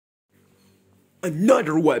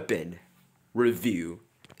another weapon review.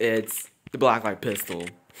 It's the Blacklight Pistol.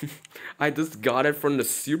 I just got it from the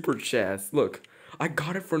super chest. Look, I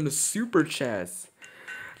got it from the super chest.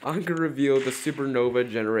 I'm gonna reveal the supernova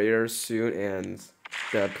generator soon and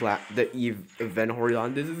the event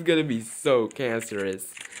horizon. This is gonna be so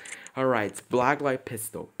cancerous. Alright, Blacklight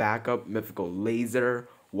Pistol, backup, mythical laser,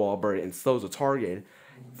 wallbird, and slows the target.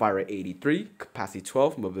 Fire rate 83, capacity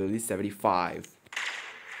 12, mobility 75.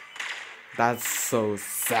 That's so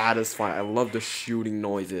satisfying. I love the shooting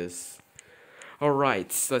noises.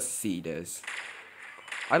 Alright, let's see this.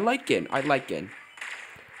 I like it. I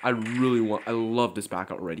love this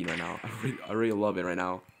backup already right now. I really love it right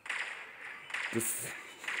now. This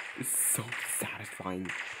is so satisfying.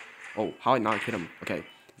 Oh, how did I not hit him? Okay,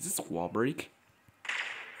 is this a wall break?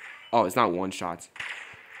 Oh, it's not one shot.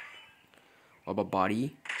 What about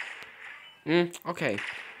body? Okay,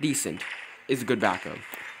 decent. It's a good backup.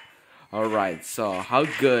 Alright, so how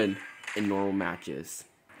good in normal matches?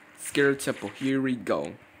 Scared Temple, here we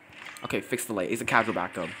go. Okay, fix the light. It's a casual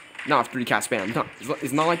backup. Not 3-cast spam.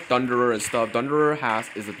 It's not like Thunderer and stuff. Thunderer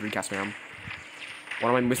is a 3-cast spam. Why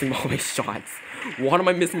am I missing all my shots? What am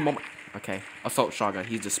I missing all my... Okay, assault shotgun.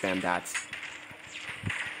 He's just spammed that.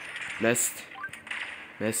 Missed.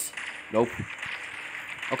 Miss. Nope.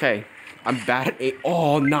 Okay, I'm bad at a...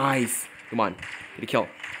 Oh, nice. Come on, get a kill.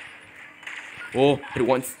 Oh, hit it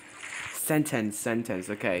once. Sentence.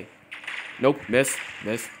 Okay. Nope. Miss.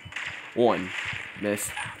 One. Miss.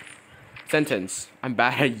 Sentence. I'm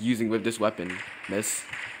bad at using with this weapon. Miss.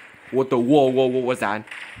 What the? Whoa, what was that?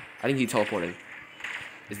 I think he teleported.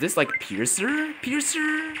 Is this like Piercer?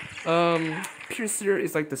 Piercer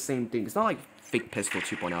is like the same thing. It's not like fake pistol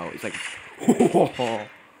 2.0. It's like,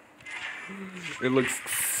 it looks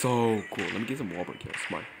so cool. Let me get some wallbird kills.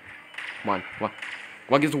 Come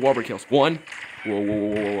on, get some wallbird kills. One.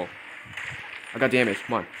 Whoa. I got damage.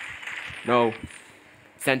 Come on. No.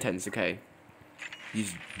 Sentence. Okay.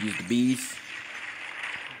 Use the bees.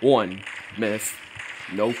 One. Miss.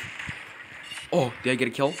 Nope. Oh, did I get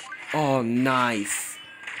a kill? Oh, nice.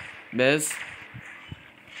 Miss.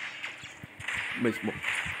 Miss.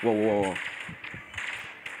 Whoa.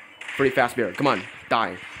 Pretty fast bear. Come on.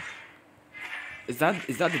 Die. Is that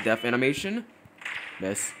the death animation?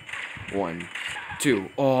 Miss. 1, 2.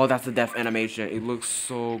 Oh, that's the death animation. It looks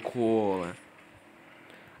so cool.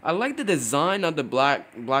 I like the design of the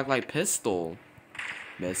Blacklight Pistol.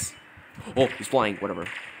 Miss. Oh, he's flying. Whatever.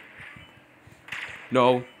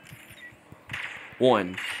 No.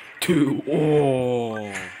 1, 2.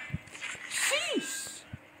 Oh. Sheesh.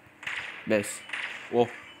 Miss. Whoa.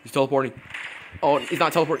 He's teleporting. Oh, he's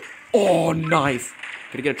not teleporting. Oh, nice.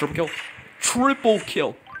 Can I get a triple kill? Triple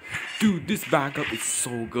kill. Dude, this backup is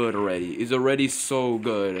so good already. It's already so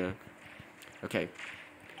good. Okay.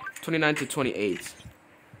 29 to 28.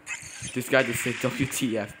 This guy just said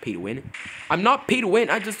WTF, pay to win. I'm not pay to win.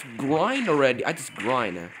 I just grind already. I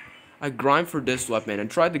grind for this weapon and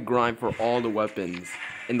tried to grind for all the weapons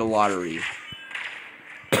in the lottery.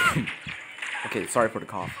 Okay, sorry for the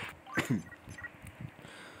cough.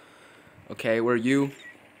 Okay, where are you?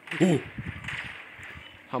 Ooh.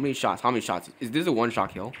 How many shots? Is this a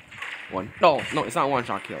one-shot kill? One. No, it's not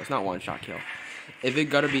one-shot kill. If it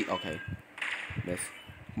gotta be... Okay. Miss.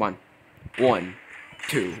 Come on. 1,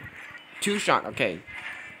 2. 2 shot. Okay.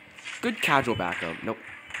 Good casual backup. Nope.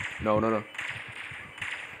 No.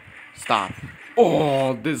 Stop.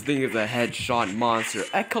 Oh, this thing is a headshot monster.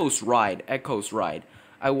 Echo's Ride.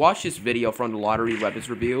 I watched this video from the Lottery Weapons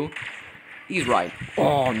review. He's right.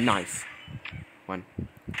 Oh, nice. 1.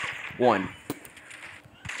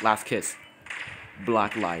 Last kiss.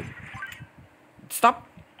 Blacklight. Stop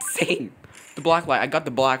saying the Blacklight. I got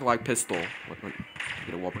the Blacklight Pistol. What? Can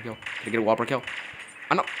I get a wallbird kill?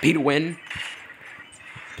 I'm not pay to win.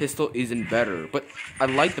 Pistol isn't better, but I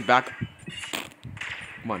like the back.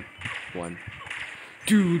 Come on. 1.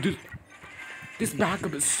 Dude, this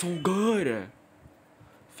backup is so good.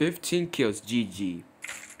 15 kills. GG.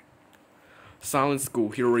 Silent School.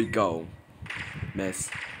 Here we go. Miss.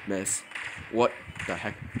 What the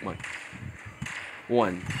heck?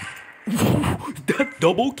 1. That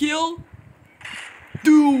double kill?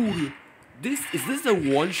 Dude! Is this a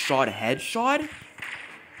one-shot headshot?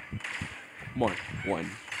 Come on.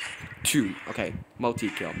 1, 2. Okay.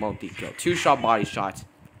 Multi-kill. 2-shot body shots.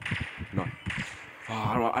 No. Oh,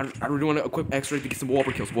 I really want to equip X-ray to get some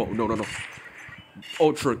wallbird kills. Whoa, no.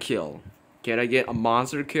 Ultra kill. Can I get a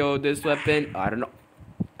monster kill with this weapon? I don't know.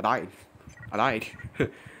 I died.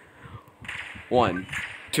 1,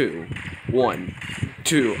 2. 1,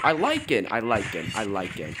 2. I like it.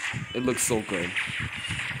 It looks so good.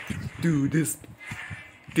 Dude,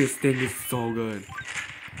 This thing is so good.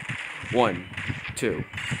 1, 2,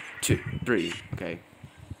 3. Okay.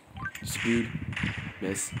 Speed.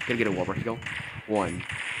 Miss. Gonna get a wall break kill. 1,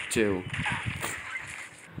 2.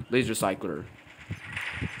 Laser cycler.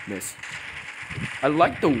 Miss. I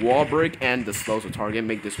like the wall break and the slow to target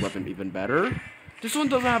make this weapon even better. This one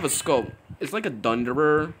doesn't have a scope. It's like a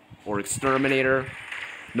Thunderer or Exterminator.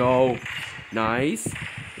 No. Nice.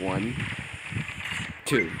 1,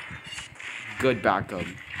 2. Good backup.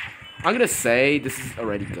 I'm gonna say this is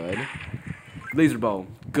already good. Laser bow.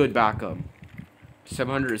 Good backup.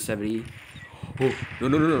 770. Oh,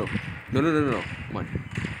 no. Come on.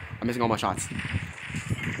 I'm missing all my shots.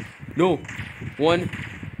 No. 1.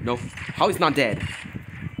 No. How he's not dead?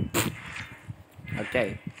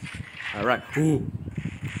 Okay. Alright. Ooh.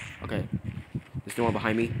 Okay. There's no one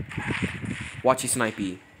behind me. Watchy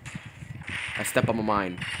snipey. I step on my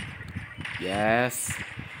mine. Yes.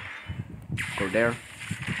 Go there.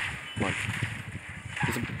 Come on.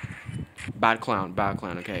 He's a bad clown.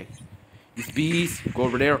 Okay. These bees. Go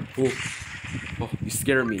over there. Oh. Oh, you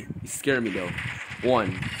scared me. You scared me though.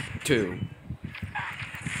 1, 2.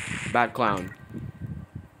 Bad clown.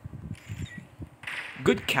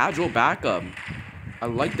 Good casual backup. I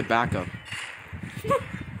like the backup.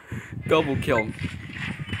 Double kill.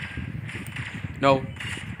 No.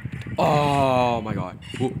 Oh my god.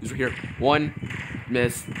 Ooh, he's right here. 1.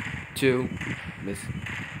 Miss. 2. Miss.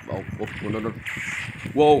 Oh, no.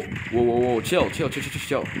 Whoa. Chill.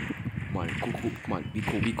 Come on, cool. Come on, be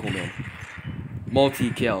cool, man.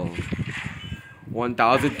 Multi-kill.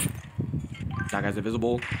 1,000. That guy's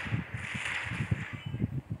invisible.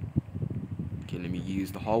 Okay, let me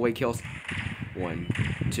use the hallway kills. 1,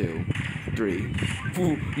 2, 3.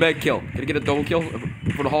 Ooh, meg kill. Gonna get a double kill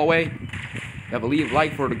for the hallway. I believe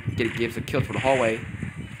like for the gives a kill for the hallway.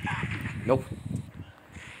 Nope.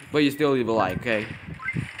 But you still leave a like, okay?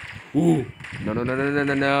 Ooh. No.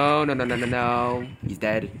 He's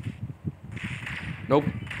dead. Nope.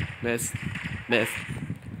 Miss.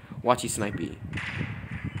 Watchy snipey.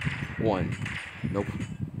 1. Nope.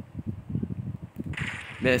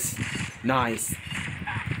 Miss. Nice.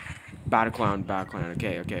 Bad clown.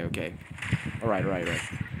 Okay. Alright.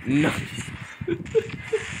 No.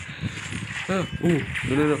 Ooh.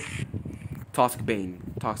 No. Toxic Bane.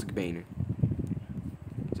 Come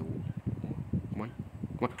on.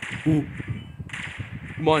 Ooh.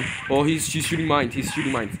 Come on. Oh, she's shooting mines.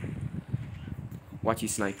 Watchy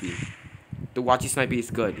snipey. The watchy snipey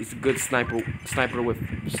is good. It's a good sniper with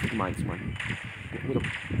sticky mines. Come on.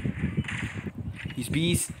 These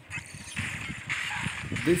bees.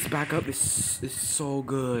 This backup is so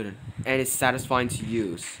good and it's satisfying to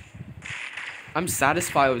use. I'm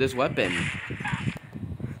satisfied with this weapon.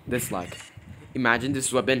 Dislike. Imagine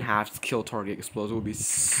this weapon has kill target explosive would be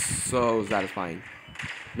so satisfying.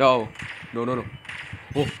 No.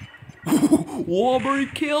 Oh.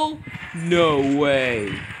 Wallberry kill? No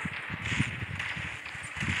way.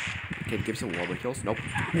 Okay, give some wallberry kills. Nope.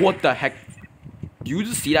 What the heck? Do you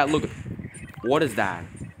just see that? Look. What is that?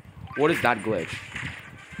 What is that glitch?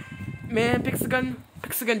 Man, Pixagun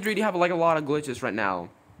 3D have like a lot of glitches right now.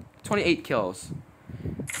 28 kills.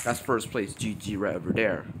 That's first place. GG right over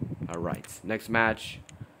there. Alright. Next match.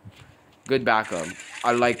 Good backup.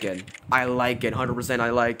 I like it. 100% I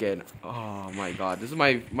like it. Oh my god. This is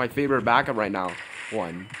my favorite backup right now.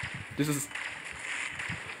 1. This is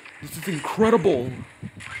incredible.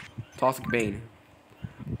 Toxic Bane.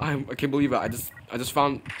 I can't believe it. I just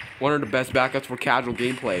found one of the best backups for casual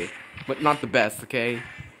gameplay. But not the best, okay?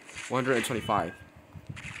 125.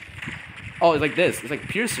 Oh, it's like this. It's like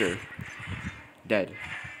Piercer. Dead.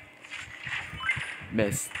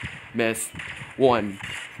 Miss. 1.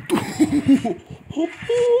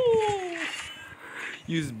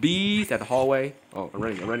 Use bees at the hallway. Oh, I'm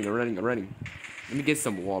running. Let me get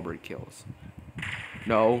some wall break kills.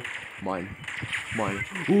 No. Mine.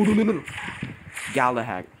 Ooh, no.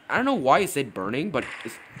 Galahad. I don't know why it said burning, but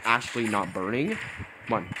it's actually not burning.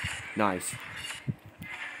 Come on. Nice.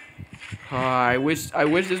 I wish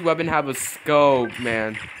this weapon have a scope,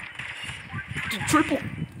 man. Triple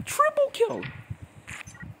kill.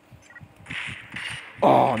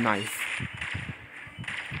 Oh, nice.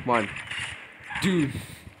 Come on. Dude.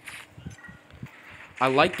 I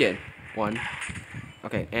like it. 1.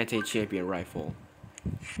 Okay, anti-champion rifle.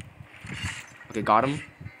 Okay, got him.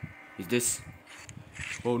 Is this?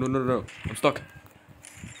 Oh, no. I'm stuck.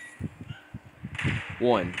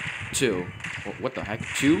 1, 2. Oh, what the heck?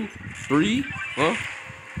 2, 3? Huh?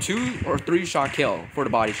 2 or 3 shot kill for the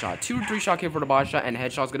body shot. 2 or 3 shot kill for the body shot, and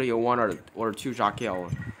headshot's gonna get 1 or 2 shot kill.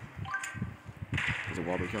 Is it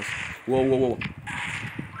wallbreak kills? Whoa.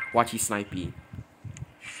 Watchy snipey.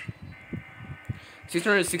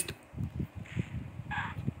 660.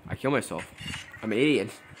 I kill myself. I'm an idiot.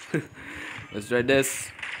 Let's try this.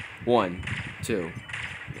 1, 2.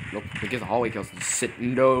 Nope. I guess the hallway kills just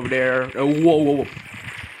sitting over there. Oh, whoa.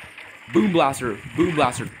 Boom blaster.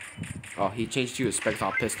 Oh, he changed to a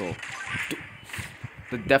Spectral Pistol.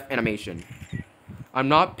 The death animation. I'm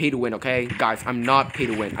not paid to win, okay? Guys, I'm not paid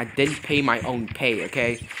to win. I didn't pay my own pay,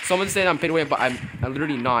 okay? Someone said I'm paid to win, but I'm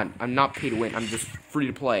literally not. I'm not paid to win. I'm just free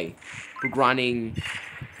to play. For grinding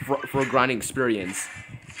experience.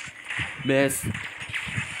 Miss.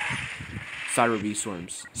 Cyber V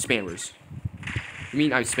Storms. Spammers. You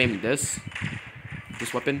mean I'm spamming this?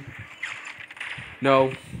 This weapon?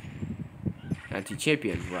 No.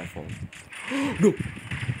 Anti-champion rifle. No!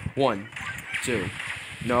 1, 2.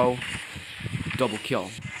 No. Double kill.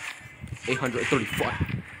 835.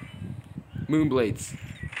 Moonblades.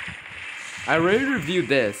 I already reviewed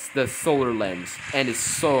this, the solar lens, and it's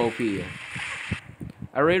so OP. I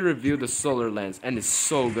already reviewed the solar lens, and it's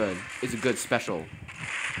so good. It's a good special.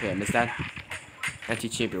 Okay, I missed that.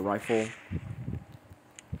 Anti-champion rifle.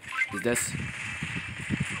 Is this?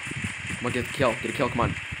 Come on, get a kill. Get a kill, come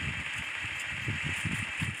on.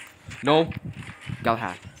 No.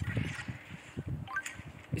 Galhat.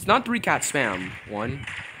 It's not 3-cat spam. 1,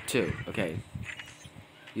 2. Okay.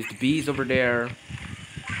 Use the bees over there.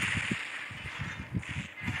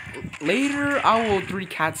 Later, I will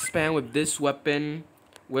 3-cat spam with this weapon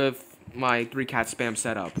with my 3-cat spam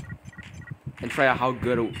setup. And try out how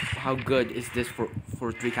good is this for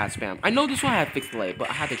 3-cat spam. I know this one had fixed delay, but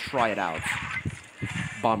I had to try it out.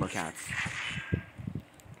 Bomber cats.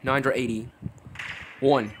 980.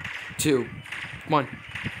 1, 2. Come on.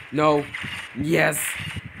 No. Yes.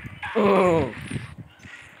 Oh.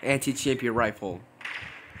 Anti-champion rifle.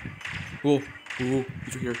 Oh, he's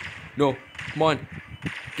right here. No. Come on.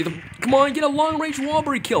 Come on, get a long-range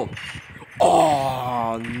wallberry kill.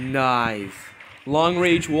 Oh, nice.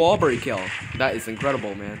 Long-range wallberry kill. That is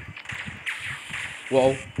incredible, man.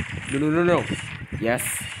 Whoa. No. Yes.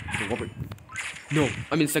 No,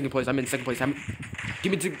 I'm in second place. Let me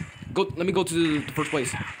go to the first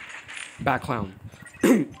place. Back clown.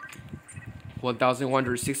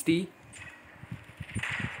 1160.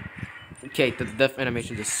 Okay, the death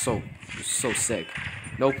animation is so sick.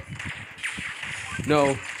 Nope.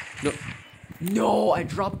 No, I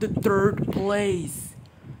dropped the 3rd place.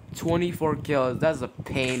 24 kills. That's a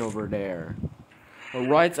pain over there.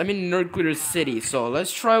 Alright, I'm in Nuclear City, so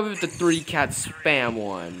let's try with the 3-cat spam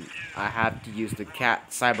one. I have to use the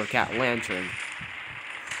Cyber Cat Lantern.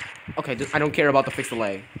 Okay, I don't care about the fixed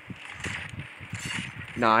delay.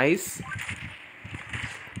 Nice.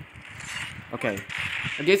 Okay,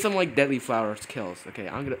 I get some like Deadly Flowers kills. Okay,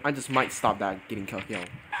 I just might stop that getting kill.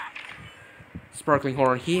 Sparkling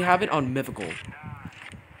Horror. He have it on mythical.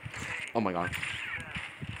 Oh my god.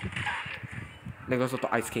 Then goes with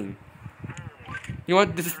the Ice King. You know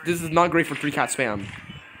what? This is not great for 3-cat spam.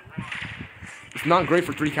 It's not great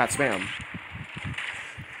for 3-cat spam.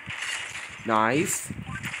 Nice.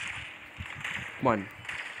 Come on.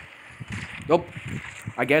 Nope.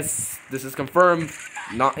 I guess this is confirmed.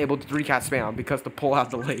 Not able to 3-cat spam because the pull-out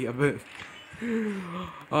delay of it.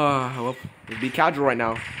 Well, it'd be casual right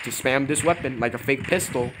now to spam this weapon like a fake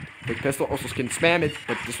pistol. Fake pistol also can spam it,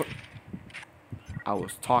 but this one... I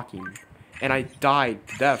was talking. And I died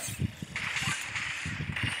to death.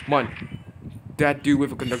 Come on. That dude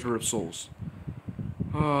with a conductor of souls.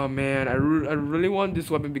 Oh man, I really want this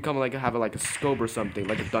weapon to become like have a scope or something,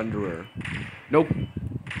 like a thunderer. Nope.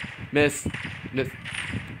 Miss.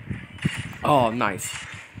 Oh, nice.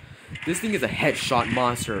 This thing is a headshot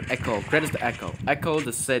monster. Echo. Credits to Echo. Echo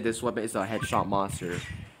just said this weapon is a headshot monster.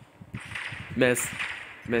 Miss.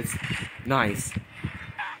 Nice.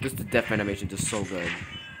 Just the death animation just so good.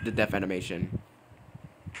 The death animation.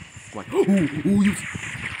 Come on. Ooh,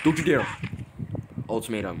 don't you dare.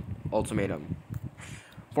 Ultimatum.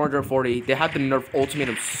 440. They have to nerf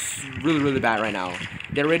ultimatum really bad right now.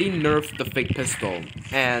 They already nerfed the fake pistol,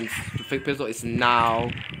 and the fake pistol is now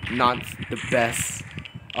not the best.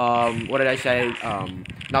 What did I say?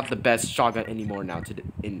 Not the best shotgun anymore now.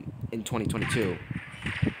 In 2022.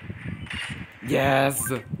 Yes.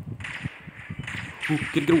 Ooh,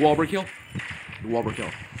 get a wallbreak kill. Wallbreak kill.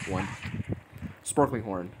 1. Sparkling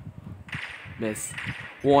Horn. Miss.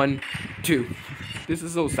 1, 2. This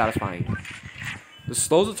is so satisfying. The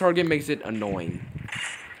slows the target makes it annoying.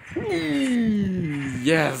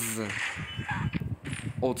 Yes.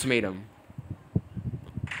 Ultimatum.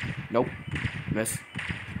 Nope. Miss.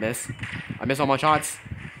 I miss all my shots.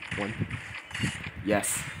 1.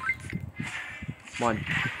 Yes.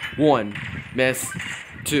 1. Miss.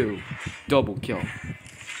 2. Double kill.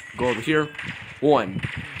 Go over here. 1.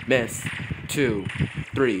 Miss. 2.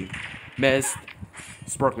 3. Miss.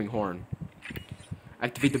 Sparkling horn.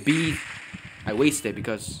 Activate the bee. I wasted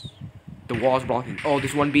because the wall's blocking. Oh,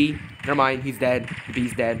 this one bee. Never mind, he's dead. The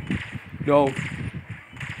bee's dead. No.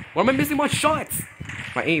 Why am I missing my shots?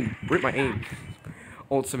 My aim. Where's my aim?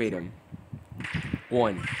 Ultimatum.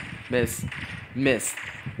 1. Miss. Miss.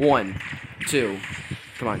 1. 2.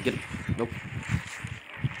 Come on, get it. Nope.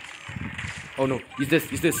 Oh no, use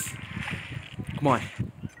this, use this. Come on.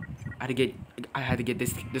 I had to get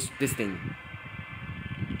this thing.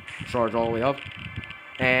 Charge all the way up.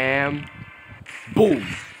 And boom.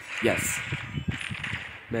 Yes.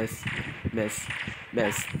 Miss. Miss.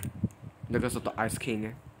 Miss. Because of the Ice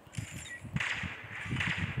King.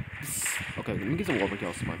 Okay, let me get some wall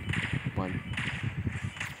kills. Come on. Come on.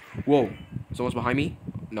 Whoa. Someone's behind me?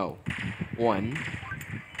 No. 1.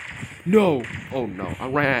 No! Oh no. I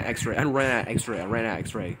ran out of X-ray. I ran out of X-ray. I ran out of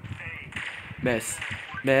X-ray. Miss.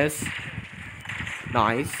 Miss.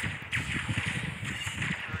 Nice.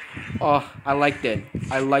 Oh, I liked it.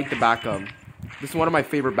 I like the backup. This is one of my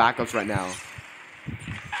favorite backups right now.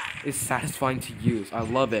 It's satisfying to use. I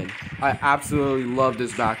love it. I absolutely love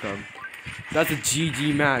this backup. That's a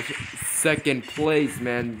GG match. 2nd place,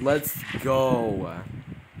 man. Let's go.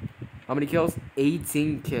 How many kills?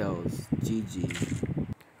 18 kills. GG.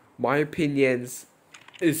 My opinions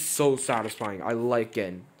is so satisfying. I like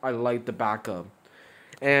it. I like the backup.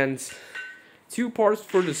 And 2 parts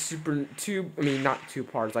for the not 2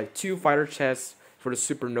 parts, like 2 fighter chests for the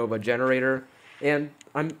supernova generator. And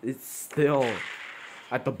it's still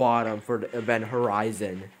at the bottom for the event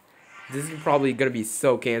horizon. This is probably gonna be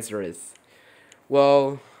so cancerous.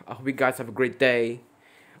 Well, I hope you guys have a great day.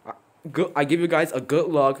 I give you guys a good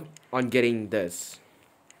luck on getting the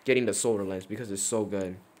solar lens because it's so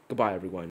good. Goodbye, everyone.